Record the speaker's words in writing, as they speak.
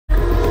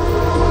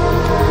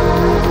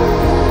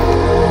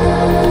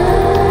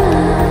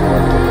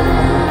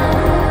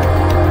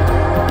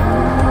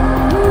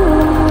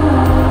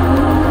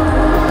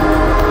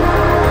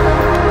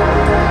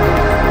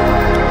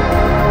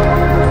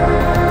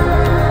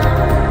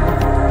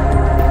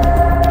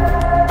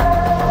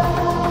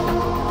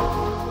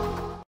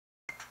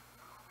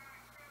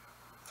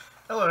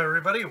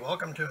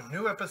welcome to a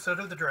new episode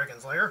of the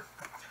Dragon's Lair.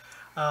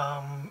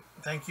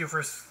 Thank you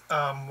for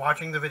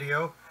watching the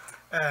video,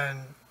 and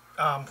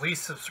please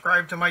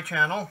subscribe to my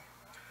channel.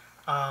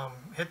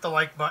 Hit the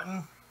like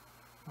button,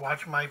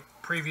 watch my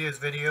previous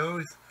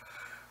videos,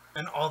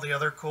 and all the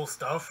other cool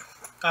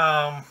stuff.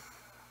 I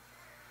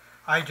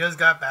just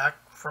got back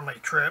from a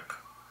trip,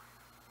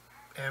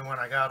 and when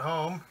I got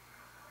home,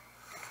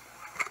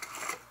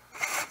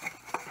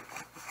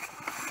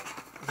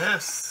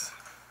 this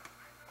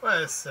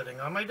was sitting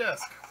on my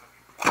desk,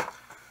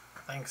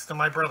 thanks to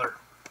my brother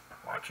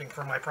watching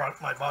for my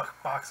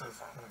boxes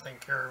and taking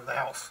care of the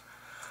house.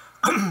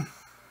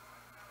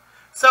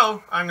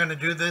 So I'm going to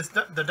do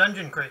the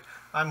dungeon crate.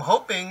 I'm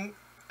hoping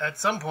at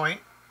some point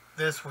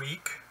this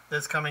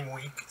coming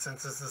week,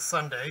 since this is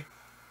Sunday,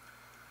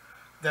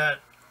 that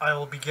I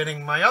will be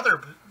getting my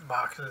other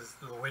boxes,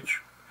 the witch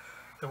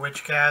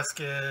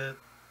casket,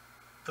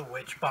 the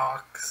witch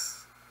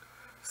box.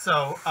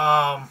 So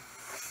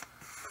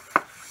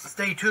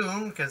stay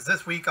tuned, because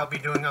this week I'll be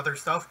doing other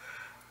stuff.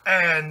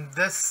 And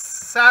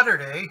this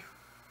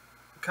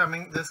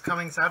coming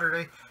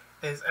Saturday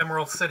is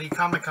Emerald City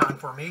Comic Con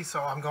for me,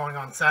 so I'm going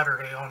on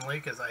Saturday only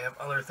because I have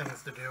other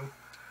things to do.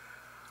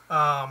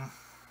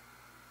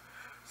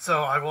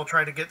 So I will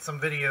try to get some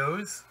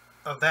videos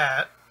of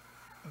that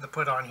to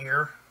put on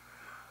here,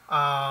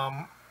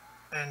 and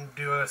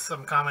do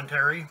some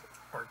commentary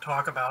or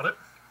talk about it.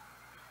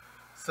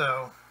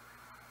 So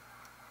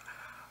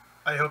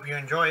I hope you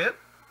enjoy it.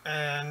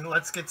 And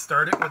let's get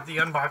started with the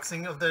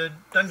unboxing of the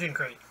Dungeon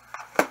Crate.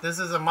 This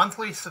is a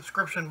monthly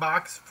subscription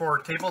box for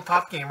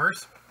tabletop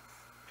gamers.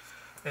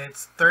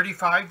 It's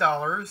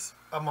 $35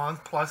 a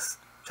month plus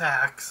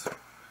tax.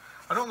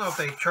 I don't know if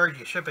they charge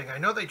you shipping. I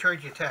know they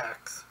charge you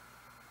tax.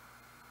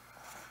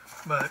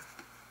 But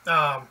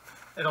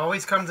it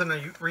always comes in a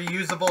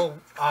reusable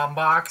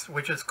box,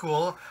 which is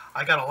cool.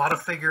 I got a lot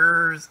of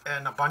figures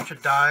and a bunch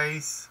of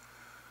dice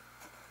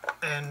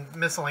and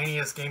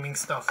miscellaneous gaming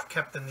stuff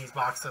kept in these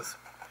boxes.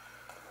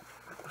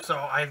 So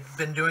I've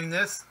been doing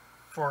this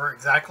for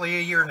exactly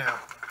a year now.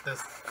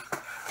 This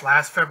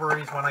last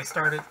February is when I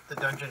started the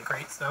Dungeon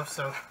Crate stuff.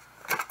 So,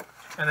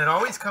 and it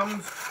always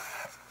comes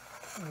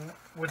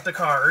with the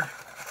card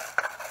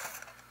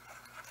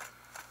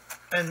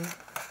and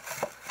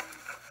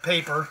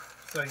paper,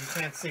 so you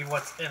can't see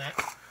what's in it.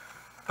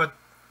 But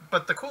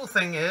the cool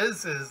thing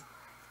is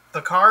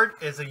the card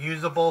is a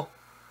usable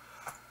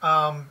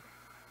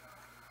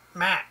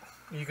mat.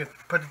 You could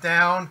put it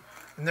down,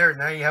 and there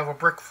now you have a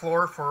brick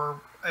floor for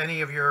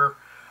any of your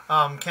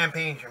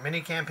campaigns, your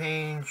mini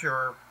campaigns,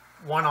 your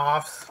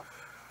one-offs.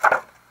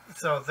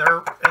 So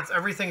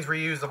everything's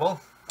reusable.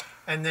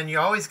 And then you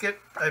always get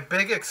a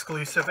big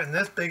exclusive, and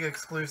this big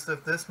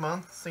exclusive this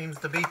month seems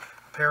to be a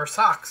pair of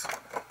socks.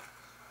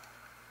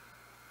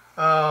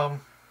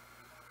 Dungeon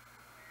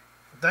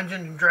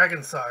and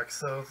Dragon socks.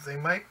 So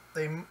I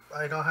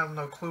don't have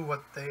no clue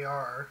what they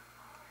are.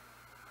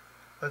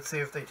 Let's see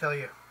if they tell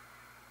you.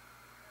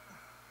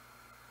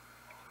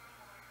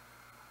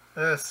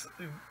 Yes,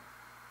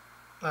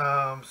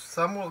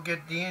 some will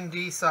get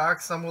D&D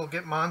socks, some will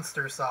get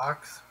monster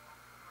socks.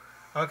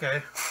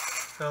 Okay,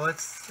 so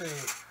let's see.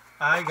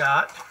 I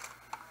got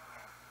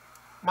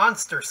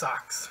monster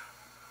socks.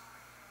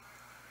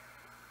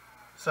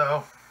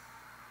 So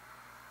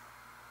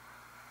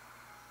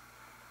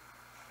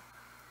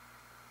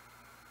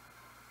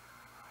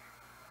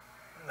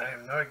I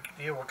have no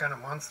idea what kind of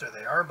monster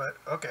they are, but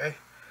okay.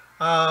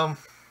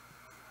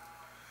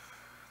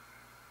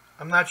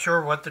 I'm not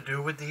sure what to do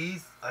with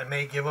these. I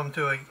may give them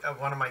to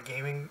one of my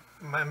gaming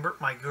members in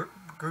my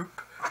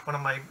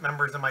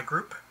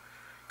group,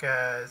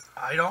 because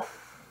I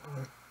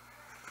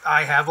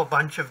have a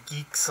bunch of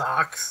geek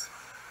socks,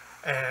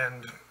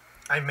 and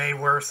I may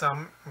wear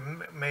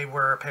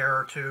a pair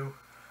or two,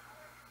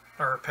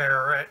 or a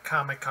pair at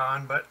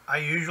Comic-Con, but I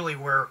usually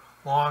wear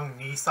long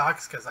knee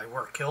socks because I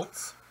wear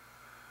kilts.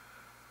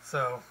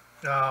 So,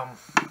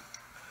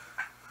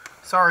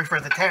 sorry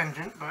for the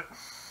tangent, but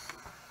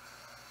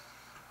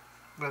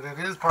it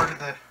is part of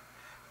the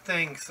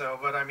thing, so,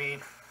 but I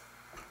mean,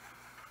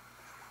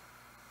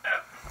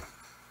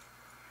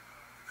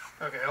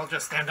 okay, I'll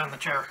just stand on the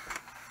chair.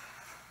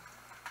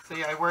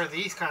 See, I wear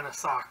these kind of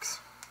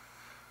socks,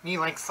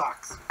 knee-length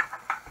socks,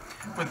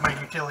 with my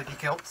utility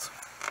kilts.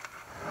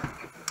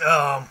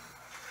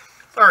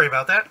 Sorry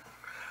about that.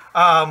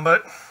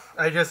 But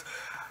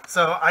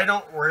so I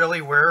don't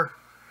really wear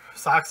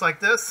socks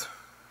like this,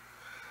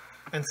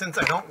 and since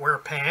I don't wear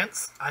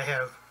pants, I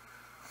have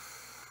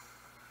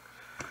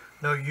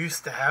no use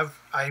to have.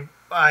 I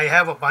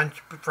have a bunch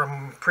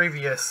from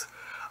previous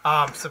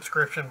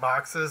subscription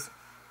boxes,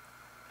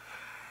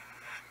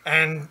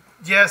 and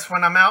yes,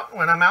 when I'm out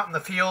in the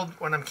field,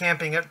 when I'm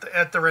camping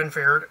at the Ren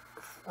Fair,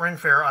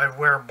 I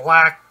wear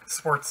black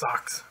sports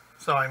socks.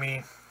 So I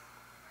mean,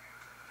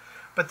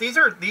 but these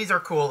are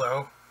cool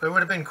though. It would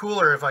have been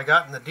cooler if I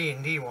gotten the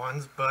D&D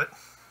ones, but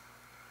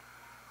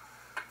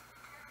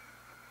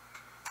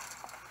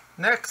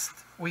next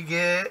we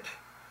get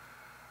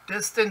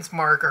Distance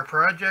marker,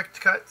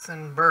 Project Cuts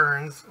and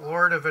Burns,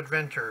 Lord of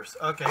Adventures.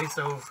 Okay,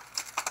 so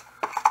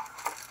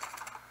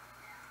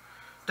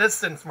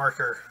distance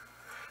marker.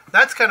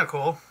 That's kind of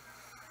cool.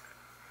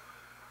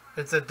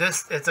 It's a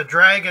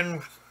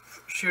dragon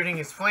shooting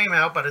his flame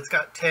out, but it's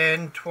got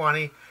 10,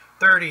 20,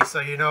 30, so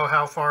you know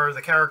how far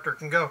the character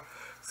can go.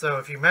 So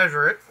if you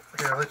measure it,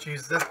 here, let's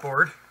use this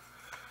board.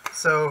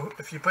 So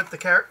if you put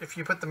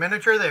the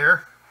miniature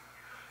there,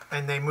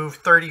 and they move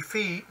 30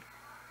 feet,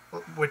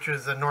 which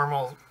is a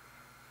normal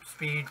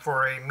speed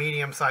for a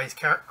medium-sized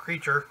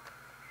creature.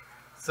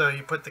 So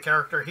you put the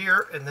character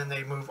here, and then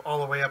they move all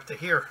the way up to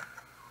here.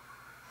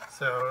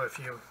 So if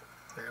you,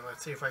 here,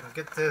 let's see if I can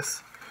get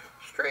this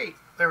straight.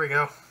 There we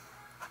go.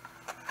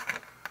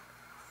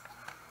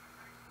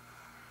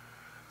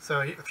 So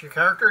if your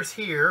character's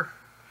here,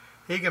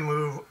 he can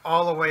move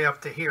all the way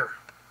up to here.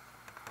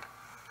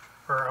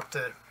 Or up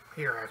to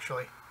here,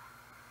 actually.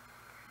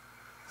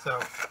 So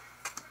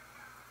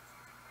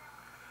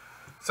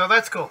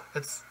that's cool.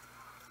 It's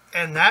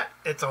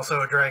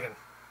also a dragon,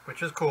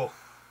 which is cool.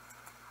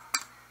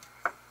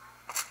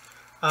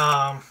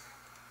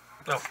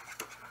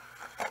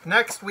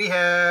 Next we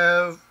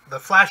have the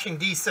flashing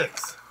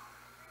D6.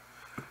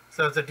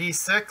 So it's a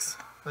D6.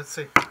 Let's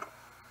see.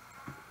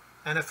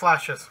 And it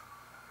flashes.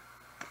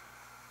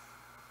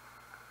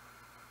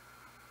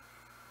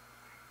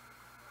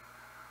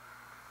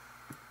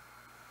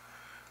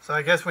 So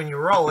I guess when you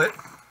roll it,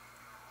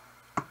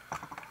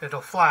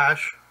 it'll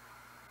flash.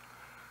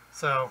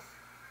 So,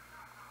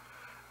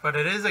 but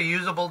it is a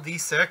usable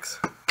D6.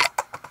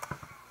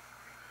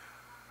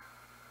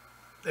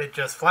 It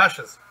just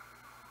flashes.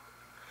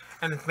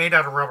 And it's made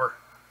out of rubber.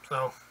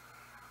 So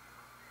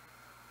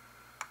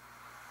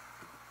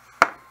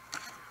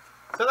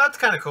that's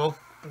kind of cool.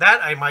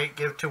 That I might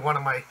give to one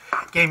of my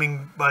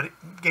gaming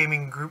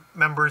group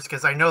members,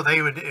 because I know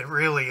they would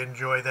really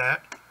enjoy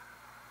that.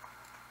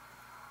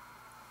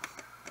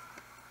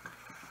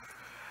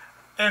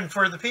 And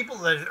for the people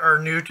that are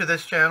new to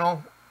this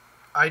channel,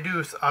 I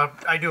do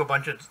a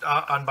bunch of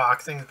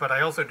unboxings, but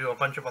I also do a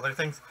bunch of other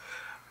things.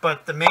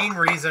 But the main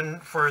reason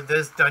for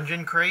this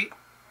dungeon crate,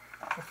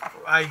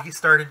 I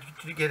started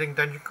getting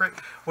dungeon crate,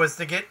 was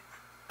to get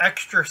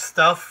extra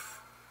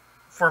stuff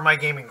for my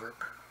gaming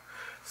group.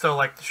 So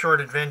like the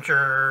short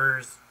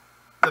adventures,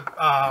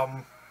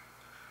 the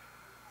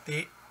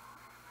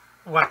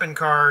weapon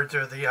cards,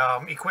 or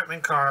the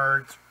equipment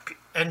cards,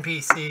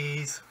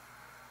 NPCs.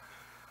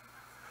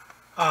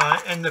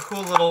 And the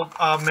cool little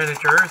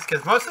miniatures,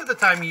 because most of the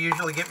time you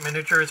usually get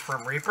miniatures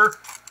from Reaper.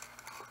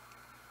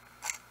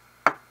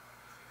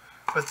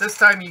 But this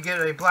time you get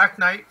a Black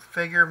Knight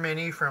figure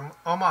mini from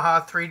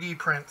Omaha 3D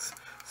Prints.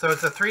 So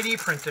it's a 3D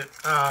printed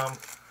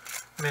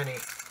mini.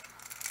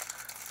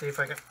 See if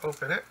I can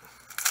open it.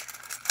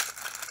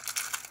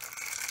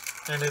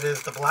 And it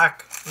is the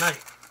Black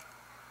Knight.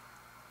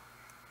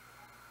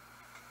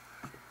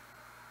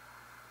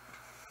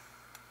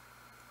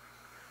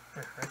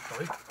 Here,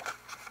 actually.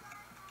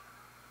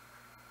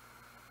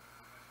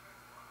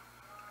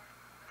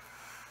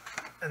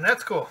 And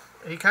that's cool.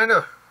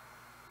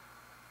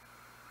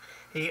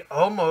 He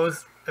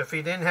almost, if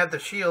he didn't have the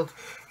shield,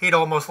 he'd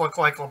almost look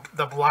like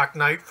the Black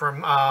Knight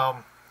from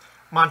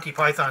Monty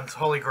Python's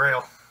Holy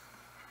Grail.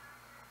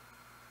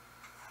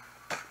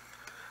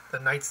 The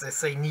knights that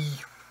say knee.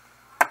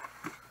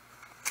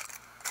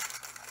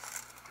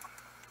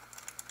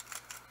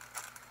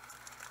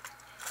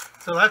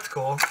 So that's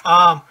cool.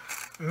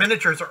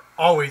 Miniatures are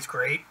always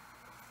great.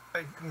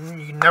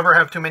 You never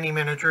have too many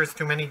miniatures,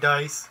 too many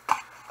dice.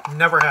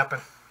 Never happen.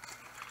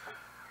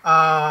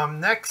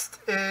 Next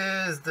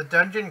is the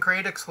Dungeon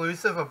Crate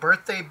exclusive, a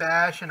Birthday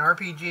Bash and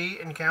RPG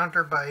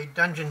encounter by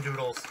Dungeon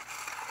Doodles.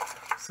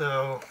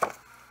 So,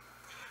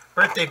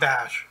 Birthday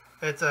Bash.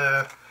 It's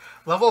a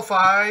level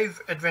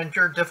 5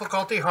 adventure,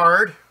 difficulty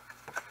hard,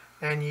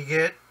 and you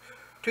get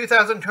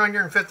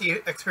 2,250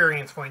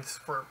 experience points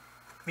for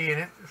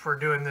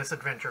doing this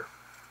adventure.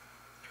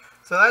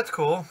 So that's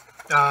cool.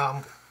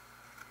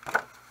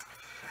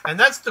 And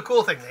that's the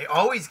cool thing. They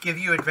always give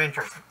you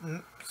adventures.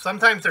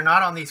 Sometimes they're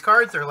not on these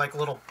cards. They're like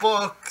little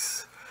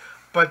books.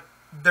 But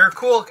they're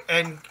cool.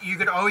 And you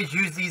could always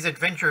use these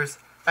adventures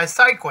as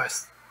side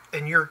quests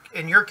in your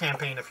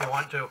campaign if you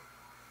want to.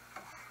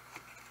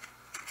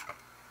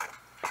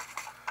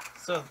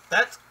 So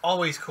that's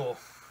always cool.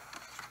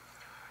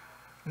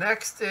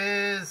 Next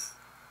is...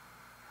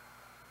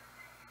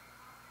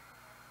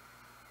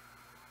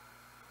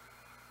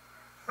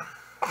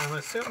 I'm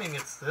assuming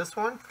it's this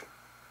one.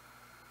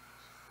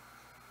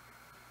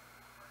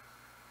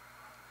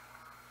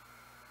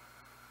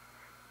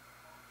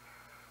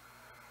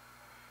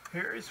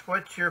 Here's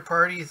what your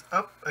party's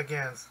up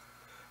against.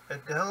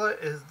 Adela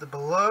is the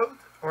beloved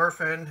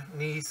orphaned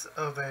niece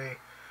of a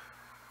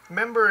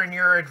member in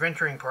your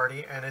adventuring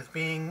party and is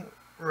being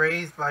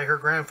raised by her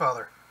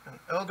grandfather, an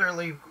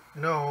elderly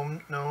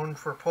gnome known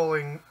for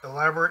pulling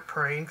elaborate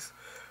pranks.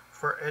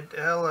 For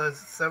Adela's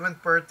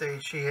 7th birthday,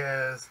 she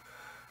has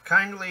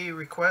kindly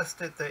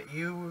requested that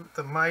you,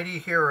 the mighty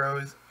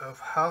heroes of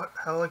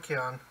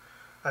Helikion,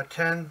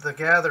 attend the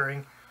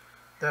gathering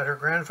that her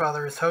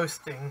grandfather is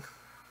hosting.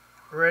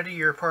 Ready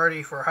your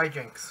party for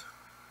hijinks.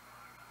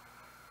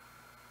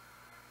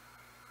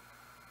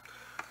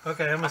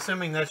 Okay, I'm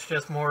assuming that's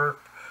just more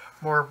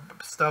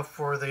stuff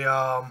for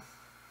the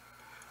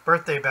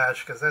birthday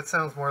bash, because that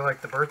sounds more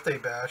like the birthday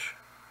bash.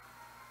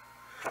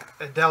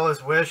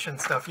 Adela's wish and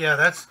stuff. Yeah,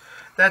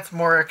 that's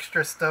more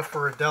extra stuff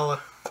for Adela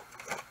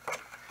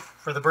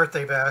for the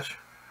birthday bash.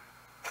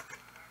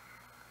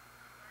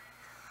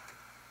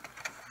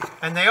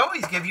 And they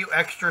always give you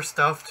extra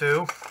stuff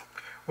too,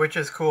 which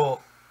is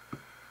cool.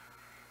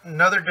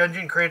 Another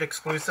Dungeon Crate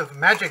exclusive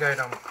magic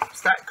item,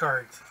 stat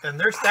cards. And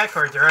their stat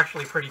cards are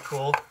actually pretty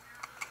cool.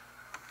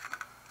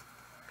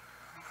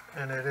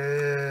 And it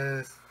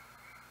is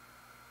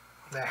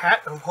the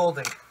Hat of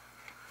Holding.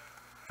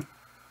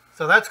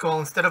 So that's cool.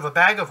 Instead of a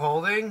bag of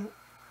holding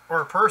or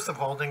a purse of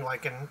holding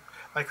like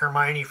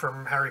Hermione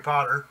from Harry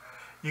Potter,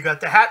 you got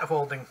the Hat of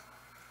Holding.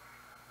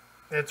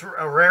 It's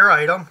a rare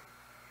item.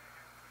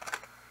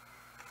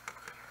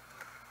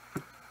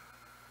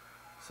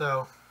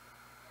 So,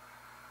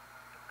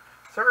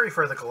 sorry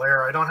for the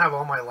glare. I don't have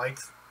all my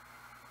lights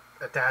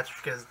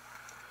attached because,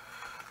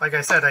 like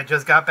I said, I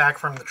just got back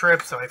from the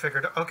trip, so I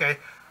figured, okay,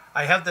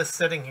 I have this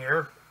sitting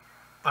here.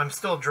 I'm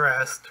still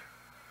dressed.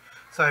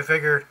 So I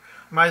figured,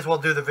 might as well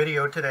do the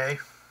video today.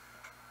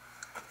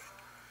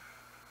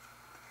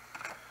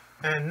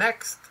 And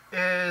next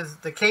is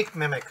the Cake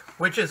Mimic,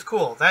 which is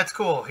cool. That's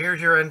cool. Here's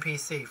your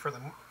NPC for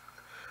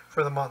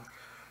the month.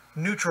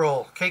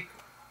 Neutral. Cake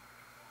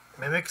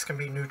Mimics can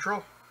be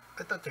neutral.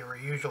 I thought they were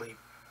usually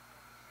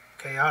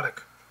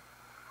chaotic.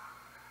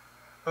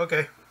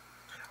 Okay.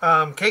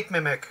 Cake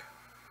Mimic.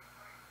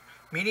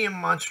 Medium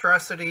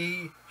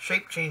monstrosity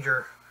shape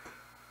changer.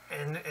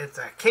 And it's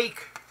a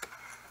cake.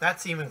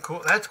 That's even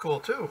cool. That's cool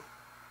too.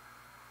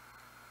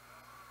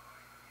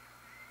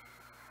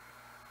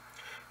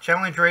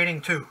 Challenge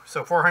rating 2.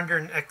 So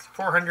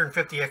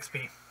 450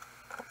 XP.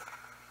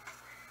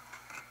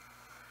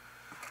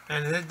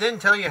 And it didn't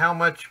tell you how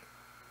much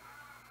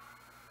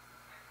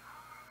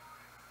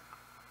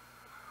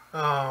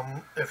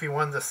if you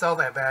wanted to sell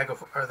that bag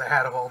of, or the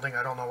Hat of Holding.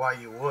 I don't know why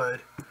you would.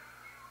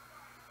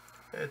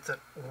 It's a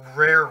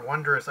rare,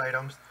 wondrous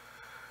items.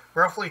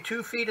 Roughly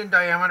 2 feet in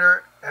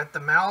diameter at the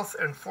mouth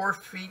and 4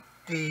 feet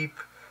deep,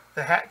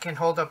 the hat can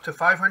hold up to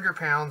 500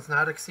 pounds,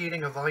 not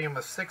exceeding a volume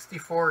of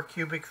 64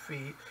 cubic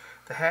feet.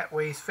 The hat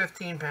weighs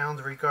 15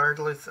 pounds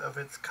regardless of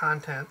its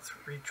contents.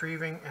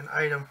 Retrieving an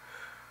item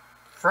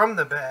from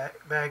the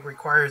bag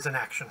requires an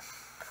action.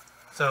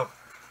 So,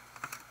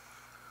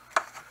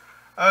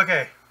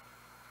 okay.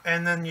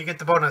 And then you get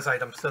the bonus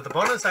items. So the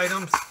bonus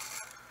items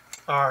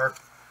are,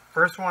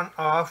 first one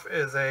off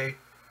is a,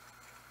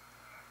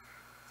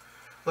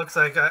 looks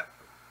like a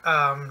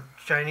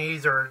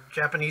Chinese or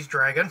Japanese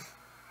dragon.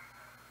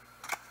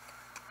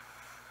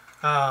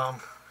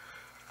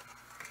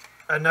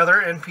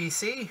 Another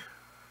NPC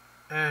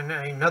and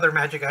another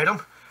magic item.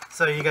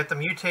 So you get the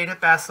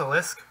mutated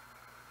basilisk,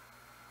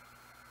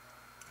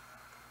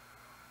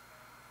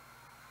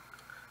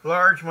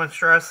 large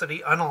monstrosity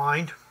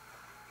unaligned.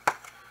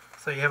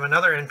 So you have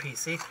another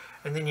NPC,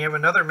 and then you have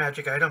another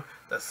magic item,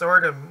 the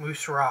Sword of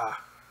Musra.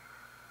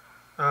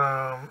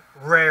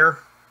 Rare,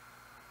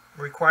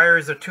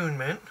 requires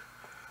attunement.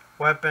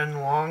 Weapon,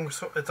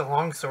 it's a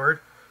long sword.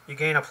 You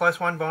gain a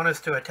 +1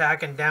 bonus to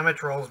attack and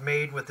damage rolls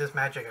made with this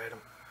magic item.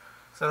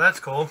 So that's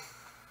cool.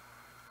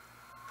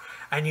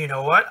 And you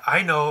know what?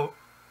 I know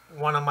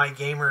one of my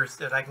gamers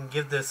that I can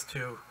give this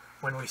to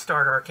when we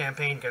start our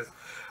campaign, because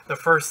the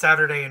first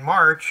Saturday in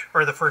March,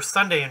 or the first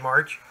Sunday in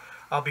March,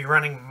 I'll be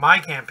running my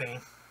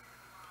campaign.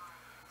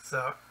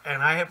 So,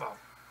 and I have a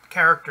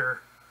character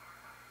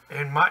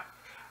in my,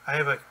 I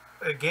have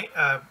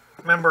a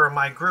member of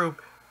my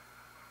group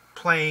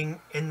playing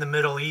in the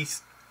Middle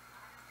East,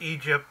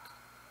 Egypt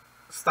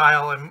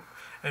style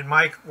in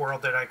my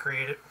world that I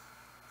created.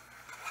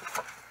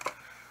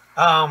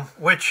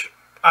 Which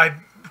I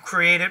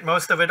created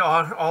most of it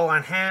all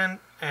on hand,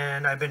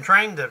 and I've been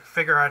trying to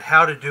figure out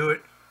how to do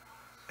it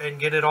and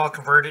get it all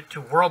converted to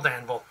World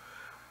Anvil,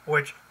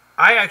 which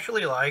I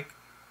actually like.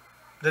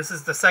 This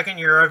is the second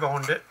year I've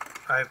owned it.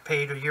 I've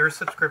paid a year's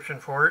subscription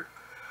for it.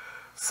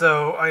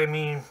 So, I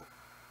mean,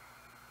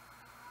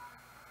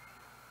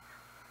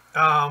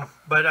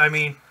 but I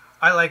mean,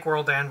 I like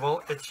World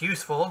Anvil. It's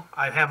useful.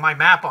 I have my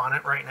map on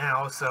it right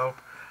now, so,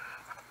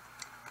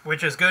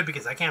 which is good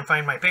because I can't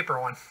find my paper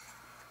one.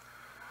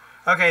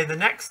 Okay, the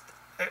next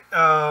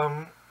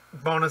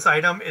bonus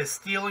item is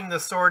Stealing the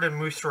Sword of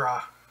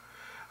Musra.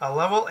 A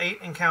level 8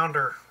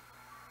 encounter.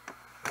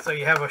 So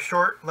you have a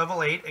short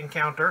level 8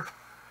 encounter,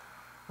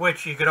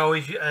 which you could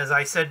always, as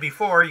I said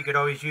before, you could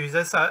always use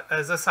this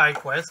as a side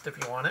quest if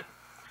you want it.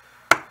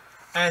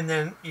 And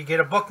then you get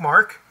a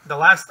bookmark. The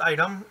last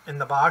item in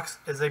the box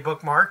is a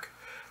bookmark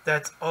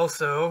that's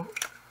also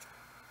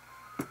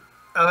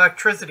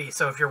electricity.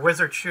 So if your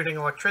wizard's shooting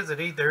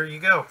electricity, there you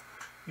go.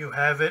 You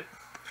have it.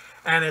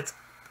 And it's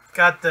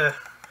got the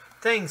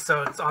thing,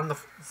 so it's on the,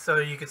 so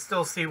you can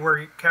still see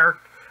where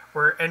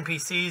where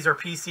NPCs or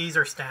PCs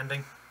are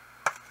standing.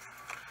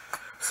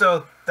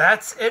 So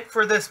that's it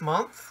for this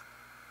month.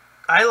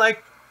 I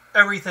like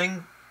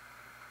everything.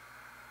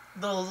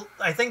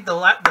 I think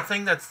the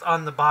thing that's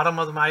on the bottom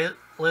of my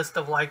list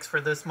of likes for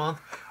this month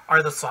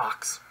are the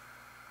socks.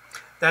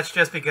 That's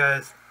just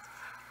because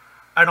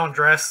I don't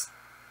dress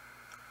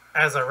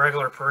as a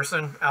regular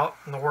person out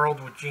in the world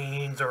with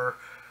jeans or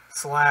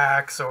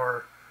slacks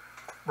or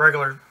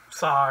regular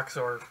socks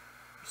or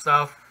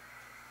stuff.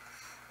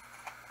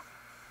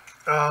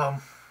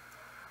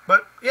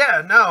 But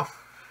yeah, no.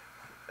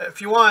 If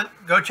you want,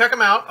 go check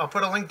them out. I'll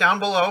put a link down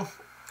below.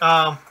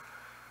 I'll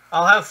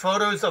have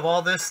photos of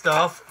all this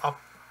stuff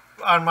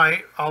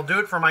I'll do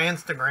it for my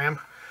Instagram.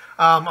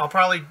 I'll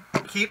probably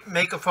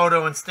make a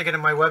photo and stick it in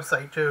my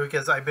website too,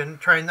 because I've been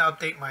trying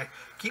to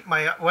keep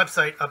my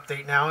website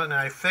update now, and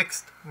I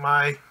fixed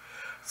my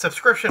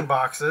subscription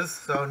boxes,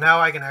 so now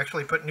I can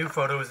actually put new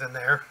photos in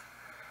there.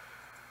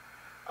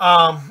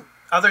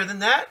 Other than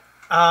that,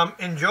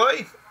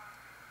 enjoy.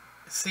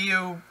 See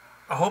you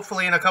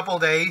hopefully in a couple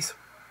days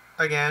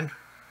again.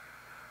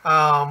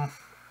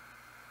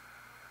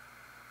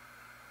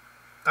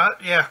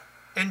 Yeah,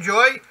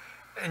 enjoy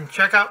and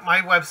check out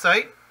my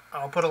website.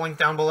 I'll put a link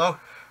down below.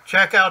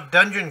 Check out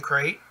Dungeon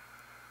Crate.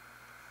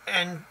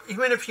 And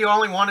even if you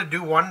only want to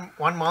do one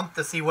month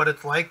to see what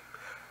it's like,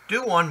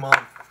 do 1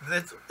 month.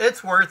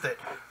 It's worth it.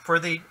 For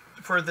the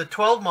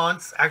 12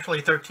 months,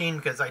 actually 13,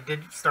 because I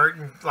did start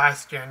in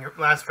last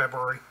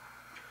February.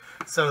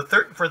 So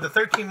for the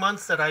 13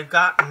 months that I've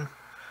gotten,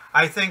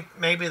 I think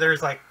maybe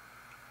there's like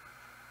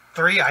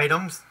 3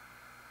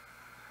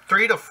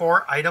 to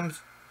 4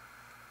 items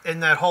in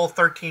that whole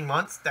 13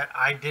 months that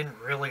I didn't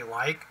really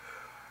like,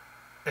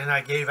 and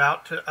I gave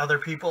out to other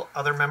people,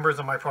 other members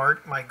of my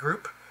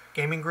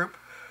gaming group.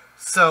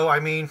 So I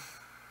mean,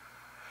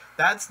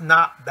 that's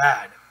not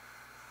bad.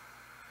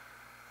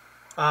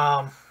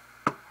 I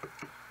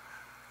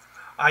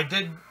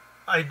do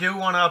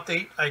want to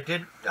update. I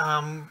did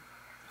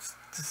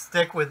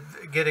stick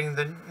with getting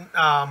the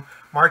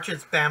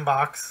March's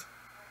bandbox,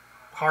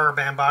 horror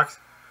bandbox.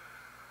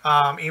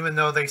 Even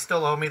though they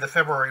still owe me the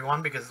February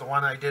one, because the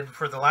one I did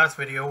for the last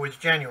video was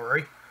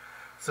January.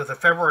 So the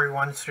February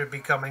one should be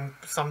coming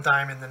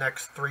sometime in the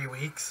next 3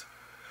 weeks.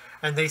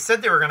 And they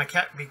said they were going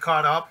to be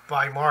caught up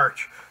by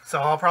March. So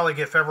I'll probably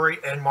get February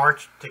and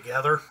March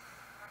together.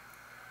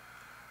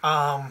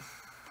 And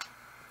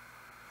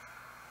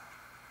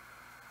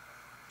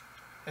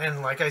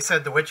like I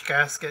said, the Witch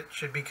Casket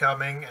should be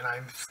coming, and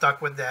I'm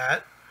stuck with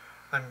that.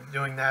 I'm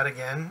doing that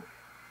again.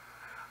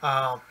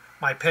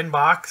 My pin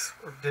box,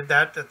 did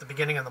that at the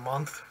beginning of the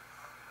month.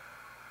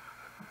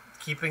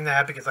 Keeping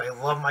that because I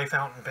love my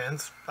fountain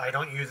pens. I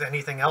don't use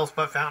anything else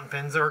but fountain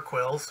pens or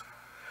quills.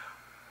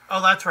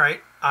 Oh, that's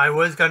right. I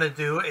was going to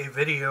do a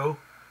video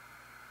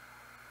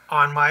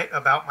on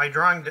about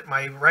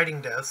my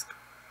writing desk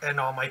and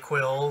all my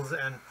quills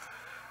and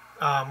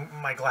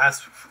my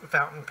glass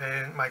fountain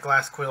pen, my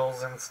glass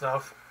quills and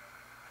stuff,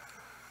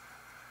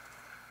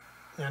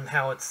 and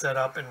how it's set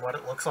up and what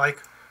it looks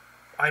like.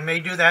 I may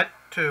do that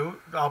too.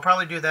 I'll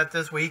probably do that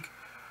this week.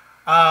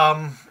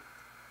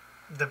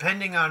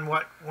 Depending on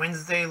what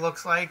Wednesday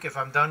looks like, if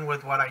I'm done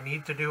with what I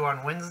need to do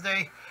on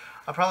Wednesday,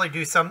 I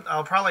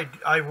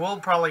will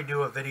probably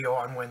do a video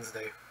on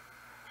Wednesday.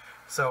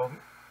 So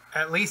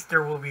at least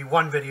there will be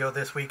one video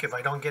this week if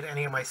I don't get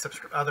any of my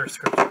other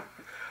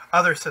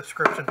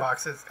subscription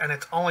boxes, and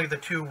it's only the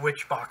 2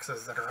 witch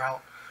boxes that are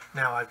out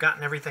now. I've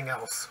gotten everything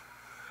else.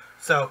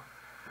 So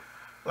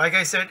like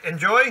I said,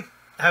 enjoy.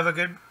 Have a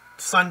good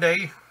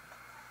Sunday,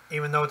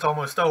 even though it's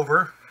almost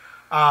over,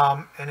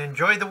 and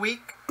enjoy the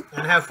week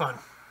and have fun.